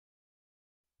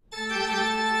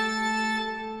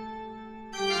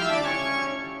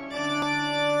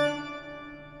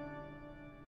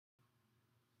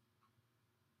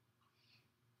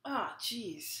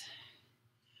Jeez.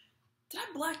 Did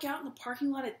I black out in the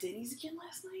parking lot at Denny's again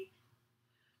last night?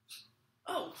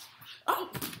 Oh.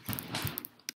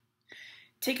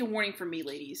 Take a warning from me,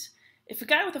 ladies. If a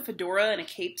guy with a fedora and a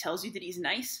cape tells you that he's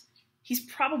nice, he's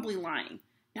probably lying.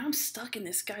 Now I'm stuck in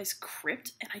this guy's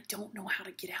crypt and I don't know how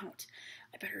to get out.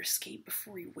 I better escape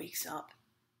before he wakes up.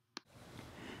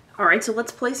 Alright, so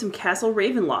let's play some Castle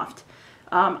Ravenloft.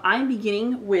 I'm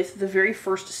beginning with the very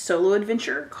first solo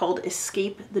adventure called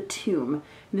Escape the Tomb.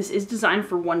 This is designed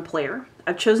for one player.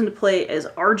 I've chosen to play as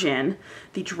Arjan,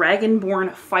 the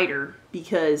Dragonborn fighter,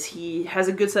 because he has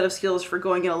a good set of skills for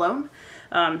going in alone.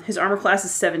 His armor class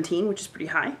is 17, which is pretty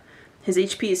high. His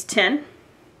HP is 10.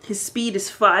 His speed is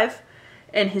 5.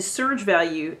 And his surge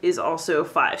value is also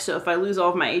 5. So if I lose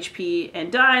all of my HP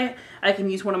and die, I can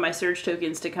use one of my surge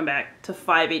tokens to come back to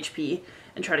 5 HP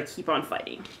and try to keep on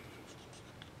fighting.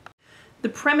 The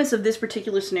premise of this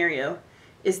particular scenario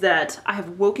is that I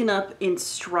have woken up in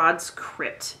Strahd's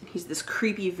crypt. He's this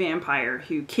creepy vampire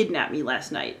who kidnapped me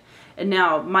last night. And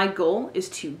now my goal is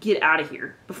to get out of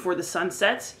here before the sun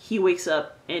sets. He wakes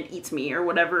up and eats me or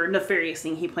whatever nefarious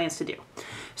thing he plans to do.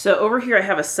 So over here I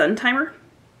have a sun timer.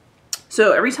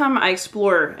 So every time I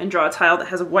explore and draw a tile that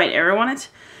has a white arrow on it,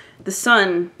 the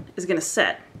sun is going to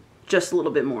set just a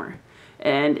little bit more.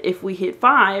 And if we hit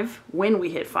 5, when we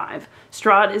hit 5,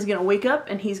 Strahd is going to wake up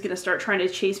and he's going to start trying to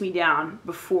chase me down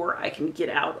before I can get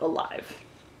out alive.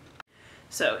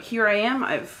 So here I am.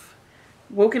 I've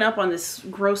woken up on this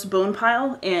gross bone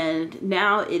pile and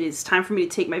now it is time for me to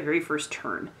take my very first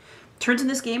turn. Turns in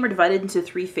this game are divided into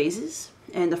 3 phases.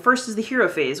 And the first is the hero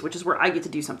phase, which is where I get to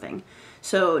do something.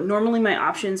 So normally my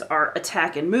options are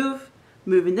attack and move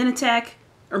and then attack,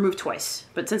 or move twice.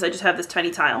 But since I just have this tiny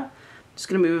tile, I'm just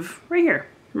going to move right here,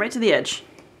 right to the edge.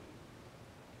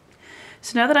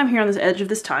 So now that I'm here on this edge of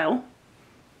this tile,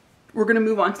 we're going to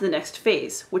move on to the next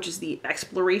phase, which is the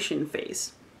exploration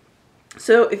phase.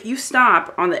 So if you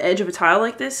stop on the edge of a tile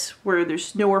like this, where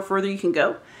there's nowhere further you can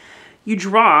go, you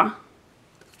draw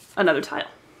another tile.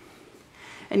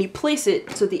 And you place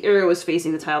it so the arrow is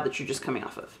facing the tile that you're just coming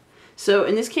off of. So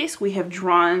in this case, we have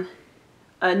drawn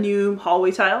a new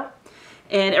hallway tile.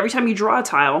 And every time you draw a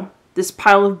tile, this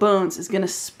pile of bones is going to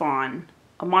spawn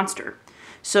a monster.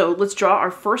 So let's draw our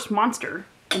first monster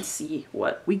and see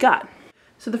what we got.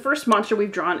 So the first monster we've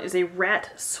drawn is a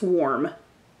rat swarm.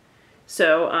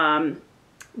 So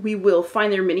we will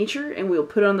find their miniature and we'll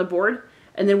put it on the board.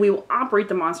 And then we will operate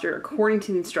the monster according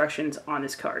to the instructions on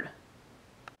this card.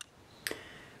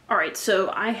 Alright, so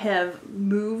I have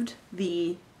moved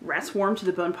the rat swarm to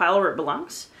the bone pile where it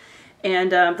belongs.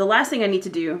 And the last thing I need to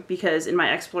do, because in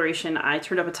my exploration I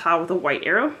turned up a tile with a white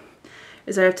arrow,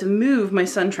 is I have to move my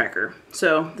sun tracker.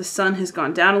 So the sun has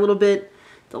gone down a little bit,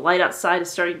 the light outside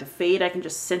is starting to fade, I can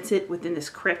just sense it within this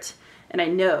crypt, and I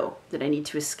know that I need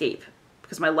to escape,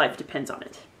 because my life depends on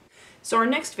it. So our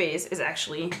next phase is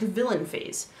actually the villain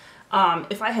phase.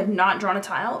 If I had not drawn a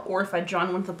tile, or if I'd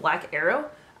drawn one with a black arrow,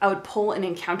 I would pull an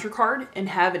encounter card and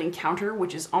have an encounter,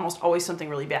 which is almost always something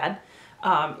really bad,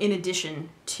 in addition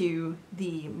to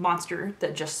the monster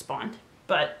that just spawned.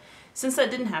 But since that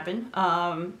didn't happen,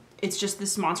 it's just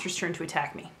this monster's turn to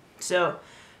attack me. So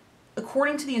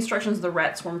according to the instructions of the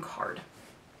rat swarm card,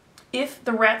 if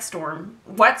the rat swarm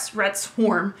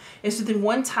is within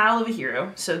 1 tile of a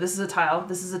hero, so this is a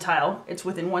tile, it's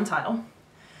within 1 tile,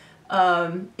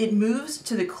 it moves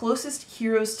to the closest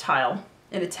hero's tile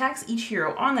and attacks each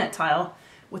hero on that tile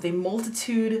with a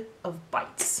multitude of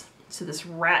bites. So this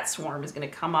rat swarm is going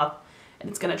to come up and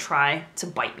it's going to try to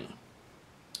bite me.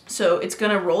 So it's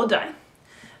going to roll a die.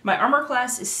 My armor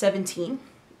class is 17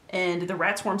 and the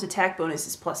rat swarm's attack bonus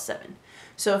is +7.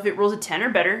 So if it rolls a 10 or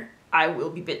better, I will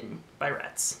be bitten by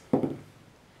rats.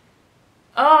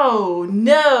 Oh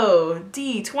no,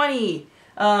 D20.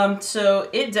 So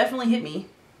it definitely hit me.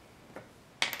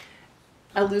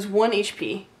 I lose 1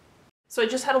 HP. So I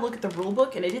just had a look at the rule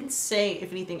book and it didn't say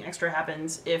if anything extra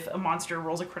happens if a monster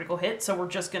rolls a critical hit, so we're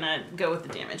just gonna go with the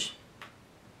damage.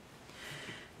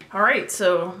 Alright,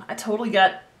 so I totally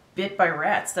got bit by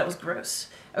rats. That was gross.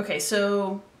 Okay,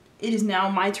 so it is now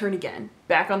my turn again,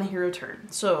 back on the hero turn.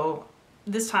 So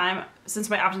this time, since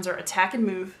my options are attack and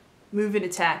move and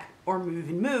attack, or move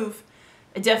and move,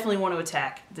 I definitely want to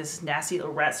attack this nasty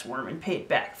little rat swarm and pay it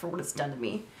back for what it's done to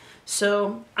me.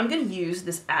 So I'm going to use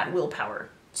this at-will power.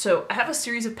 So I have a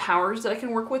series of powers that I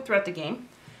can work with throughout the game.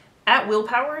 At-will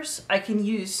powers I can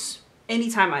use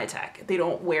anytime I attack. They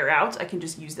don't wear out. I can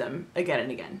just use them again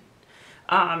and again.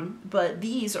 But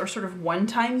these are sort of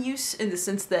one-time use in the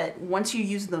sense that once you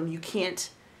use them, you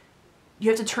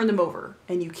have to turn them over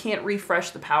and you can't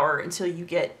refresh the power until you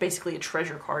get basically a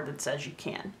treasure card that says you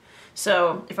can.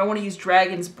 So if I want to use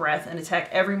Dragon's Breath and attack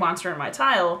every monster in my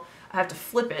tile, I have to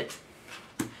flip it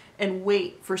and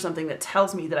wait for something that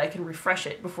tells me that I can refresh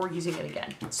it before using it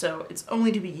again. So it's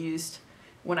only to be used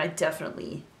when I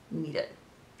definitely need it.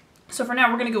 So for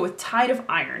now, we're going to go with Tide of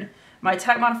Iron. My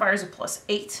attack modifier is a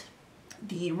 +8.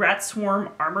 The Rat Swarm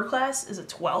armor class is a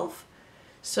 12.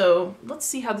 So let's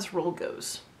see how this roll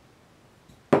goes.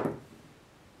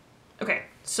 Okay,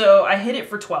 so I hit it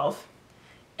for 12.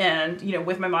 And, you know,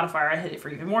 with my modifier, I hit it for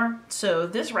even more. So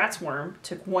this Rat Swarm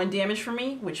took 1 damage from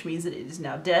me, which means that it is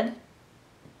now dead.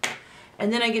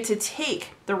 And then I get to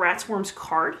take the Rat Swarm's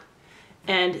card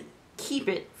and keep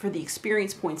it for the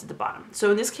experience points at the bottom. So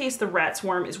in this case, the Rat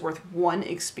Swarm is worth 1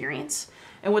 experience.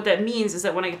 And what that means is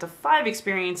that when I get to 5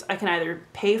 experience, I can either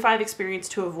pay 5 experience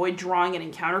to avoid drawing an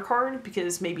encounter card,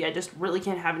 because maybe I just really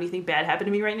can't have anything bad happen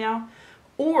to me right now.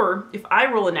 Or if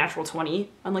I roll a natural 20,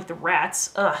 unlike the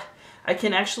rats, I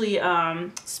can actually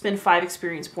spend 5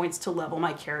 experience points to level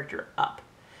my character up.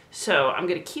 So I'm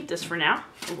going to keep this for now,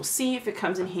 and we'll see if it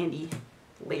comes in handy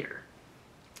later.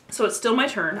 So it's still my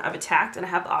turn. I've attacked, and I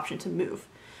have the option to move.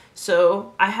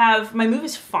 So I have, my move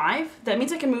is 5. That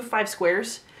means I can move 5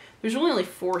 squares. There's really only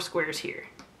 4 squares here.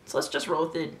 So let's just roll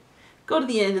with it. Go to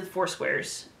the end of the 4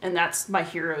 squares, and that's my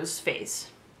hero's phase.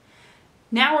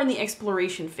 Now we're in the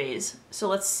exploration phase, so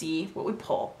let's see what we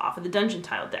pull off of the dungeon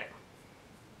tile deck.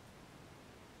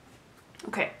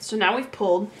 Okay, so now we've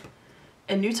pulled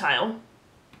a new tile.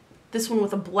 This one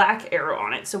with a black arrow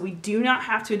on it, so we do not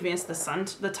have to advance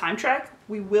the time track.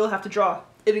 We will have to draw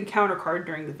an encounter card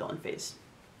during the villain phase.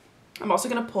 I'm also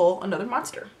going to pull another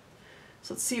monster.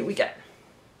 So let's see what we get.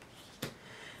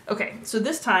 Okay, so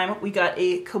this time we got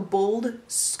a Kobold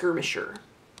Skirmisher.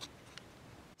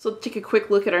 So let's take a quick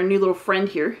look at our new little friend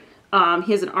here.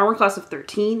 He has an armor class of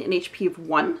 13 and HP of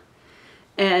 1.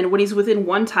 And when he's within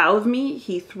 1 tile of me,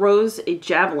 he throws a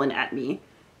javelin at me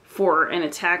for an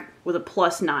attack with a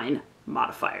 +9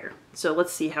 modifier. So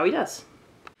let's see how he does.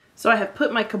 So I have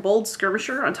put my Kobold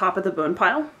Skirmisher on top of the bone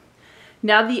pile.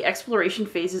 Now the exploration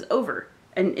phase is over,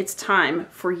 and it's time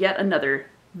for yet another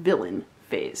villain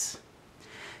phase.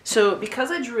 So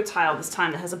because I drew a tile this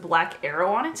time that has a black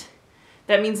arrow on it,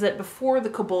 that means that before the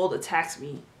Kobold attacks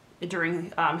me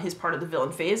during his part of the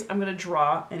villain phase, I'm going to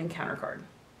draw an encounter card.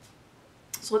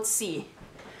 So let's see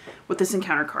what this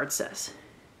encounter card says.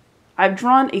 I've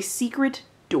drawn a secret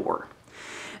door.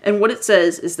 And what it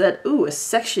says is that, ooh, a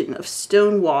section of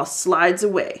stone wall slides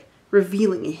away,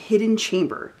 revealing a hidden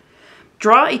chamber.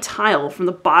 Draw a tile from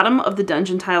the bottom of the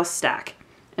dungeon tile stack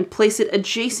and place it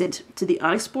adjacent to the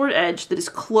unexplored edge that is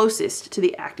closest to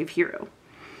the active hero.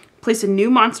 Place a new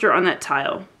monster on that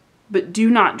tile, but do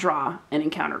not draw an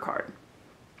encounter card.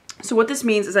 So what this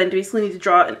means is I basically need to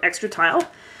draw an extra tile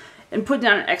and put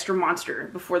down an extra monster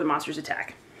before the monster's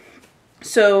attack.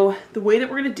 So the way that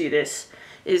we're going to do this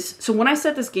is, so when I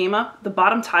set this game up, the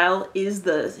bottom tile is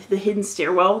the hidden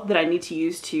stairwell that I need to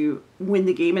use to win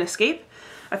the game and escape.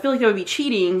 I feel like that would be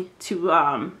cheating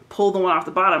to pull the one off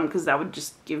the bottom, because that would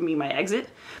just give me my exit.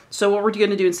 So what we're going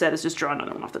to do instead is just draw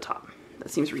another one off the top. That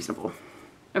seems reasonable.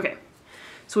 Okay,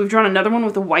 so we've drawn another one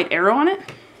with a white arrow on it.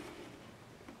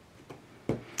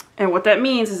 And what that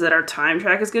means is that our time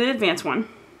track is going to advance one.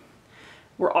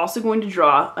 We're also going to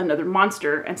draw another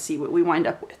monster and see what we wind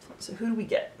up with. So who do we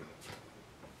get?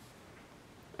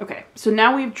 Okay, so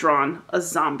now we've drawn a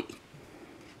zombie.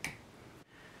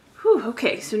 Whew,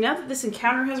 okay, so now that this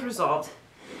encounter has resolved,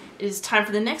 it is time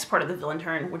for the next part of the villain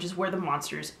turn, which is where the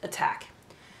monsters attack.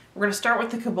 We're going to start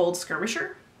with the Kobold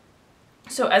Skirmisher.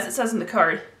 So as it says in the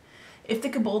card, if the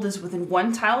Kobold is within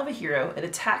 1 tile of a hero, it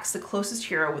attacks the closest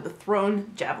hero with a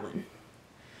thrown javelin.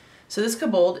 So this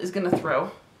Kobold is going to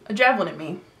throw a javelin at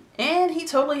me, and he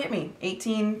totally hit me.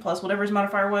 18 plus whatever his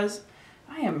modifier was.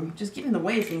 I am just getting in the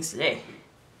way of things today.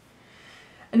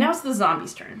 And now it's the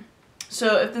zombie's turn.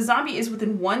 So if the zombie is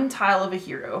within 1 tile of a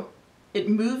hero, it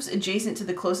moves adjacent to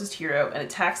the closest hero and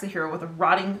attacks the hero with a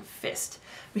rotting fist.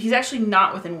 But he's actually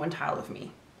not within 1 tile of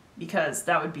me, because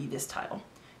that would be this tile.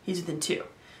 He's within 2.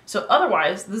 So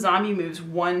otherwise, the zombie moves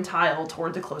 1 tile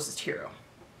toward the closest hero.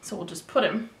 So we'll just put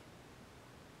him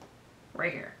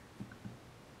right here.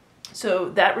 So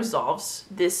that resolves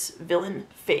this villain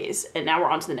phase, and now we're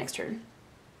on to the next turn.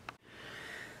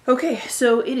 Okay,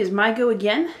 so it is my go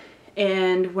again,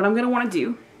 and what I'm going to want to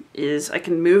do is I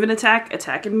can move and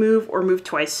attack and move, or move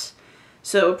twice.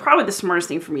 So probably the smartest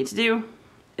thing for me to do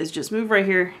is just move right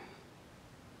here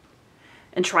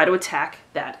and try to attack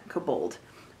that Kobold.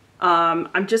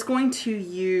 I'm just going to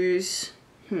use,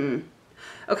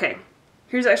 okay,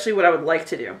 here's actually what I would like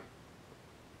to do.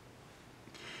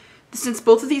 Since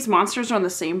both of these monsters are on the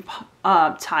same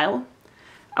tile,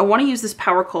 I want to use this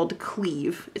power called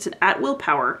Cleave. It's an at-will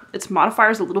power. Its modifier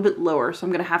is a little bit lower, so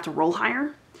I'm going to have to roll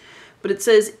higher. But it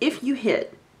says, if you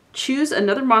hit, choose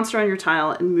another monster on your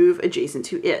tile and move adjacent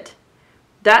to it.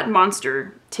 That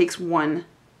monster takes 1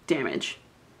 damage.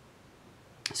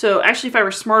 So actually, if I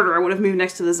were smarter, I would have moved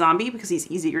next to the zombie because he's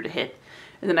easier to hit.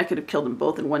 And then I could have killed them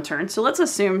both in 1 turn. So let's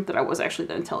assume that I was actually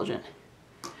that intelligent.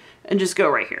 And just go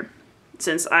right here,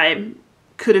 since I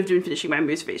could have been finishing my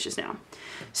move's phase just now.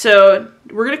 So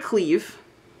we're going to cleave.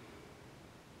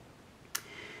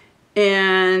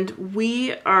 And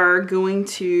we are going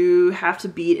to have to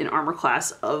beat an armor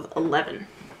class of 11.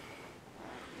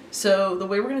 So the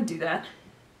way we're going to do that,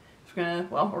 we're going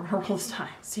to roll this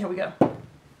time. See how we go.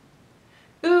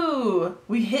 Ooh,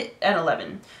 we hit at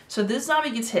 11. So this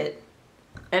zombie gets hit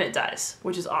and it dies,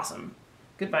 which is awesome.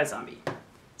 Goodbye, zombie.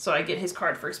 So I get his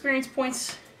card for experience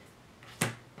points.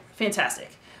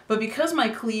 Fantastic. But because my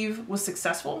cleave was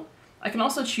successful, I can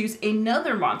also choose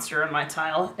another monster on my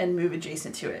tile and move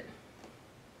adjacent to it.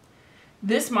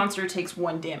 This monster takes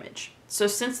 1 damage. So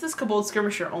since this Kobold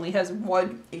Skirmisher only has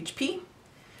 1 HP,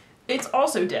 it's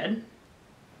also dead.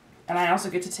 And I also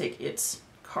get to take its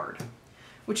card,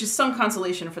 which is some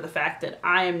consolation for the fact that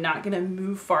I am not going to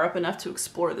move far up enough to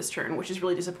explore this turn, which is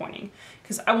really disappointing,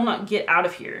 because I will not get out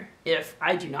of here if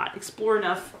I do not explore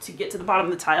enough to get to the bottom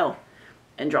of the tile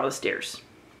and draw the stairs.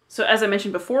 So as I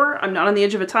mentioned before, I'm not on the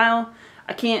edge of a tile.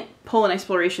 I can't pull an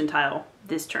exploration tile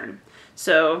this turn.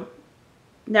 So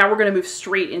now we're going to move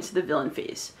straight into the villain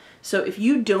phase. So if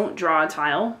you don't draw a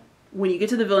tile, when you get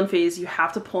to the villain phase, you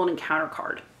have to pull an encounter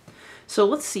card. So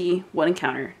let's see what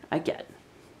encounter I get.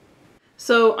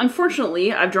 So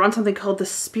unfortunately, I've drawn something called the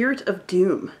Spirit of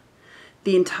Doom.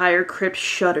 The entire crypt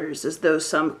shudders as though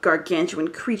some gargantuan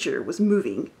creature was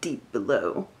moving deep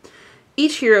below.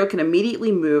 Each hero can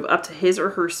immediately move up to his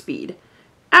or her speed.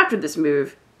 After this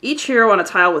move, each hero on a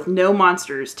tile with no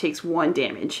monsters takes 1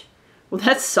 damage. Well,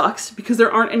 that sucks because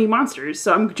there aren't any monsters,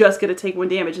 so I'm just going to take 1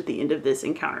 damage at the end of this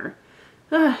encounter.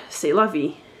 C'est la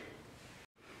vie.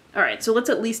 Alright, so let's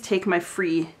at least take my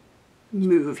free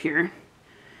move here.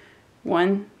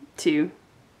 1, 2,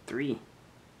 3,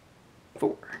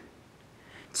 4.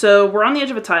 So we're on the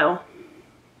edge of a tile,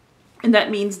 and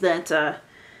that means that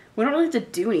we don't really have to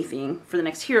do anything for the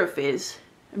next hero phase.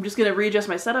 I'm just going to readjust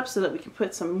my setup so that we can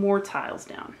put some more tiles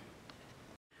down.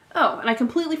 Oh, and I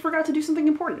completely forgot to do something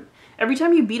important. Every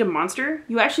time you beat a monster,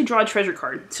 you actually draw a treasure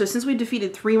card. So since we've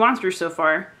defeated 3 monsters so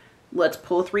far, let's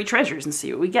pull 3 treasures and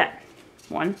see what we get.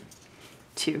 1,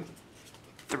 2,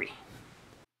 3.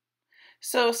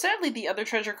 So sadly, the other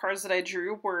treasure cards that I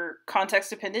drew were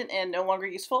context dependent and no longer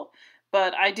useful,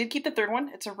 but I did keep the 3rd one.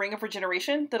 It's a Ring of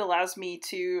Regeneration that allows me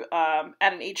to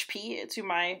add an HP to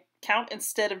my count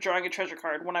instead of drawing a treasure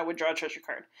card when I would draw a treasure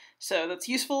card. So that's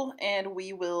useful, and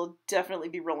we will definitely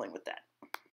be rolling with that.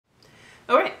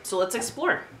 Alright, so let's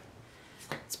explore.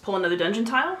 Let's pull another dungeon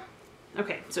tile.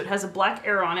 Okay, so it has a black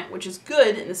arrow on it, which is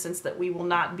good in the sense that we will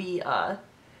not be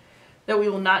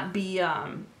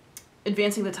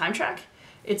advancing the time track.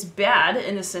 It's bad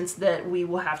in the sense that we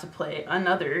will have to play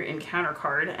another encounter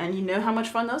card, and you know how much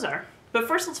fun those are. But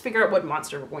first, let's figure out what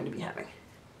monster we're going to be having.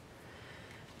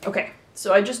 Okay,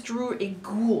 so I just drew a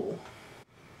ghoul.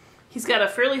 He's got a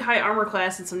fairly high armor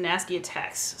class and some nasty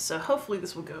attacks, so hopefully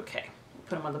this will go okay. We'll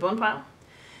put him on the bone pile.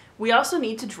 We also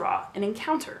need to draw an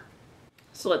encounter.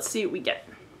 So let's see what we get.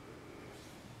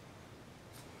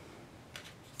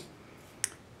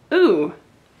 Ooh.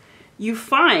 You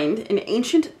find an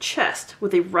ancient chest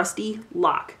with a rusty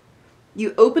lock.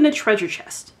 You open a treasure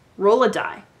chest. Roll a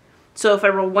die. So if I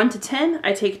roll 1 to 10,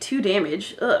 I take 2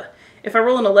 damage. Ugh. If I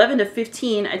roll an 11 to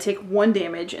 15, I take 1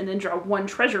 damage and then draw 1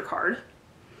 treasure card.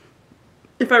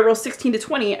 If I roll 16 to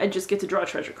 20, I just get to draw a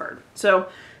treasure card. So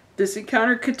this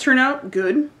encounter could turn out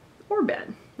good or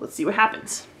bad. Let's see what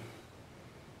happens.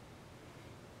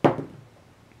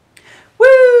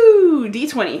 Woo!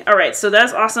 D20. Alright, so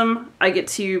that's awesome. I get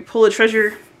to pull a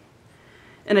treasure,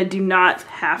 and I do not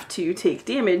have to take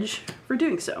damage for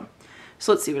doing so.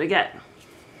 So let's see what I get.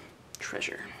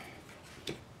 Treasure.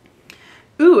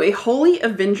 Ooh, a Holy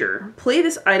Avenger. Play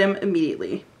this item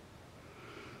immediately.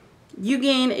 You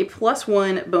gain a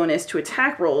 +1 bonus to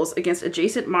attack rolls against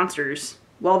adjacent monsters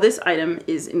while this item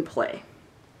is in play.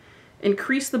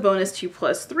 Increase the bonus to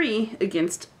 +3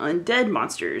 against undead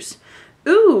monsters.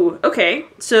 Ooh, okay,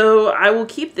 so I will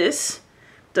keep this.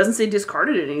 Doesn't say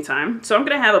discarded at any time. So I'm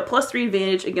going to have a +3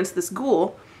 advantage against this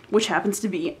ghoul, which happens to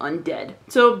be undead.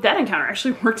 So that encounter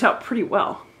actually worked out pretty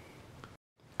well.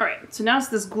 Alright, so now it's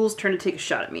this ghoul's turn to take a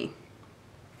shot at me.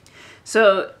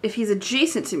 So if he's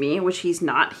adjacent to me, which he's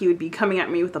not, he would be coming at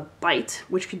me with a bite,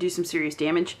 which could do some serious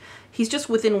damage. He's just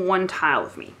within 1 tile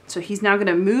of me. So he's now going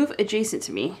to move adjacent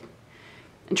to me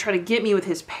and try to get me with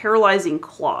his paralyzing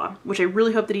claw, which I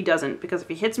really hope that he doesn't, because if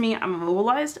he hits me, I'm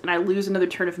immobilized and I lose another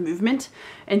turn of movement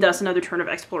and thus another turn of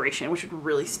exploration, which would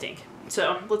really stink.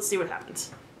 So let's see what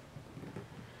happens.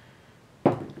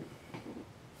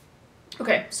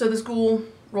 Okay, so this ghoul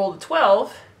rolled a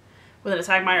 12 with an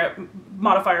attack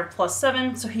modifier of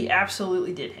 +7, so he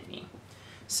absolutely did hit me.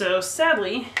 So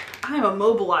sadly, I'm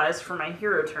immobilized for my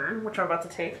hero turn, which I'm about to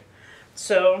take.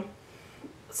 So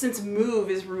since move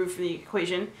is removed from the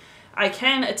equation, I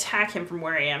can attack him from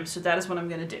where I am, so that is what I'm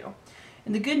going to do.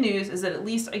 And the good news is that at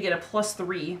least I get a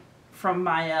 +3 from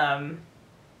my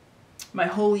my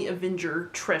Holy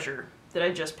Avenger treasure that I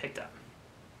just picked up.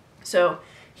 So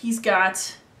he's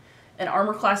got an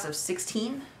armor class of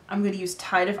 16. I'm going to use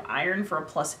Tide of Iron for a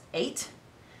 +8.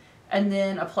 And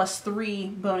then a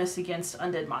 +3 bonus against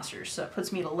undead monsters. So that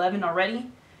puts me at 11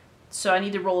 already. So I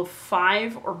need to roll a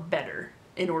 5 or better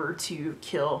in order to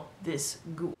kill this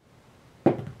ghoul.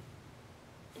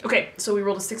 Okay, so we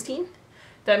rolled a 16.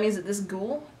 That means that this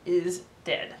ghoul is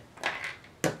dead.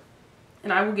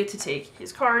 And I will get to take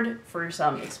his card for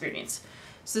some experience.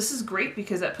 So this is great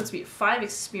because that puts me at 5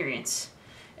 experience.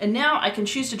 And now I can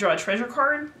choose to draw a treasure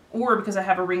card, or because I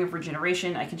have a Ring of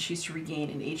Regeneration, I can choose to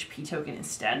regain an HP token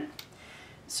instead.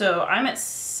 So I'm at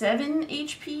 7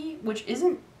 HP, which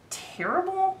isn't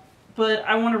terrible, but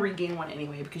I want to regain one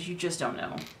anyway because you just don't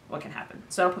know what can happen.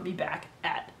 So that'll put me back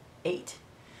at 8.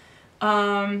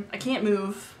 I can't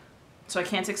move, so I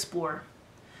can't explore.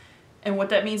 And what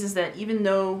that means is that even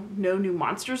though no new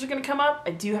monsters are going to come up,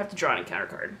 I do have to draw an encounter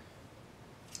card.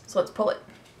 So let's pull it.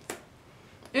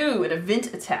 Ooh, an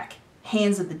event attack.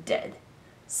 Hands of the Dead.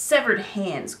 Severed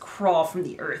hands crawl from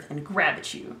the earth and grab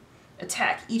at you.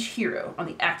 Attack each hero on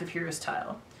the active heroes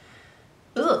tile.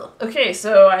 Ugh. Okay,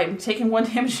 so I'm taking 1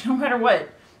 damage no matter what.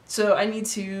 So I need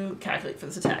to calculate for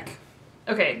this attack.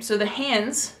 Okay, so the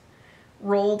hands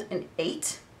rolled an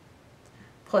 8.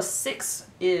 Plus 6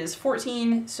 is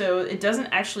 14, so it doesn't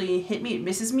actually hit me, it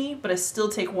misses me, but I still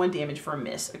take 1 damage for a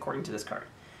miss, according to this card.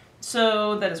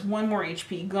 So that is 1 more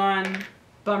HP gone.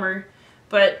 Bummer.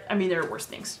 But, I mean, there are worse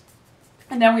things.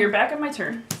 And now we are back on my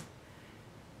turn.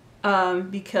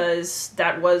 Because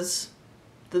that was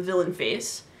the villain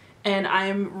phase. And I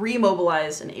am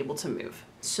remobilized and able to move.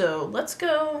 So let's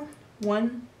go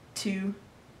 1, 2,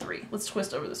 3. Let's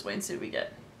twist over this way and see what we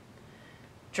get.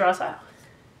 Draw a tile.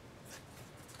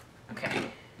 Okay.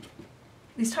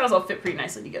 These tiles all fit pretty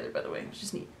nicely together, by the way, which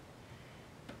is neat.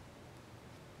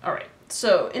 Alright,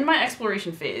 so in my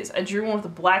exploration phase, I drew one with a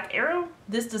black arrow.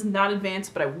 This does not advance,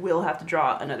 but I will have to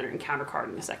draw another encounter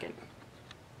card in a second.